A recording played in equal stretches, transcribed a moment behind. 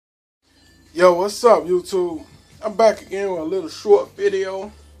Yo, what's up, YouTube? I'm back again with a little short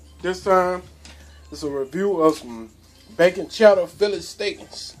video. This time, it's a review of some bacon cheddar Philly steak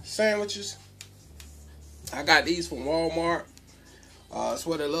sandwiches. I got these from Walmart. That's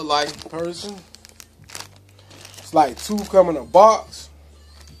what it look like in person. It's like 2 come in a box.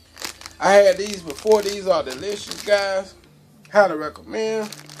 I had these before. These are delicious, guys. Highly recommend.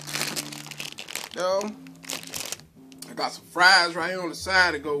 Yo, I got some fries right here on the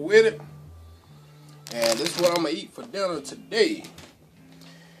side to go with it. And this is what I'm going to eat for dinner today.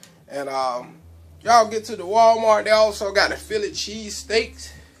 And y'all get to the Walmart. They also got the Philly cheese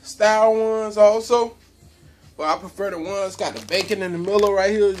steaks style ones also. But I prefer the ones got the bacon in the middle right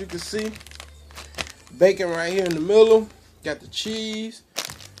here, as you can see. Bacon right here in the middle. Got the cheese.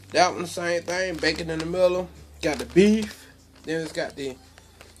 That one the same thing. Bacon in the middle. Got the beef. Then it's got the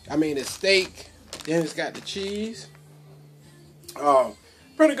steak. Then it's got the cheese.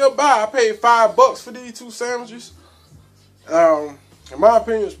 Pretty good buy. I paid $5 for these 2 sandwiches. In my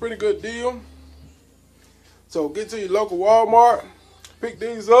opinion, it's a pretty good deal. So get to your local Walmart, pick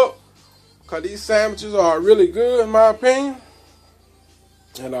these up, because these sandwiches are really good in my opinion.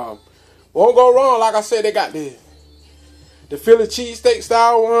 And won't go wrong. Like I said, they got the Philly cheesesteak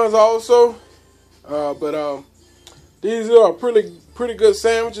style ones also. But these are pretty good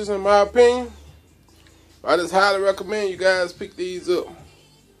sandwiches in my opinion. I just highly recommend you guys pick these up.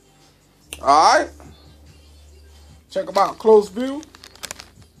 Alright, check them out close view.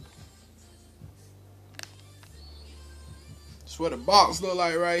 That's what the box look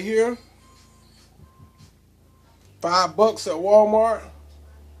like right here. $5 at Walmart.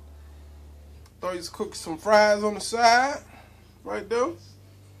 Throw you cook some fries on the side, right there.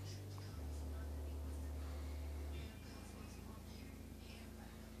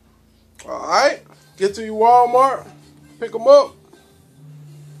 Alright, get to your Walmart, pick them up.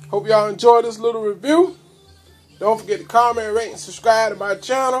 Hope y'all enjoyed this little review. Don't forget to comment, rate, and subscribe to my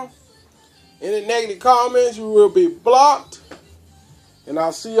channel. Any negative comments, you will be blocked. And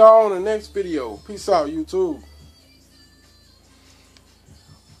I'll see y'all on the next video. Peace out, YouTube.